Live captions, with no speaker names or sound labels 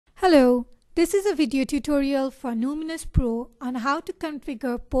Hello, this is a video tutorial for Numinous Pro on how to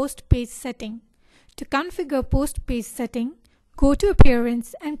configure post page setting. To configure post page setting, go to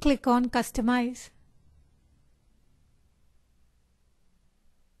Appearance and click on Customize.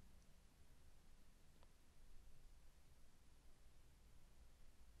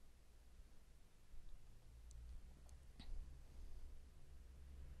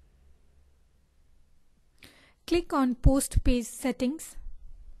 Click on Post Page Settings.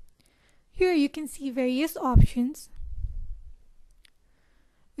 Here you can see various options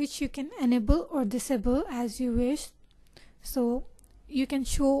which you can enable or disable as you wish. So you can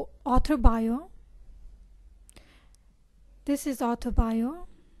show author bio. This is author bio.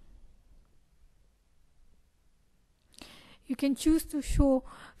 You can choose to show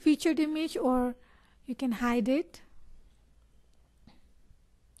featured image or you can hide it.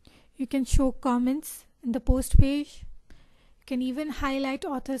 You can show comments in the post page. You can even highlight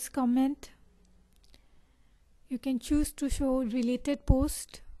author's comment. You can choose to show related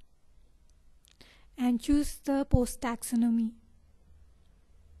post and choose the post taxonomy.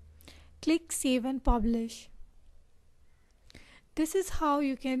 Click Save and Publish. This is how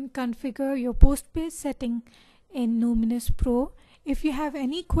you can configure your post page setting in Numinous Pro. If you have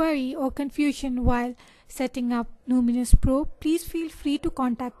any query or confusion while setting up Numinous Pro, please feel free to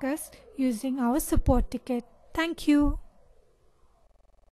contact us using our support ticket. Thank you.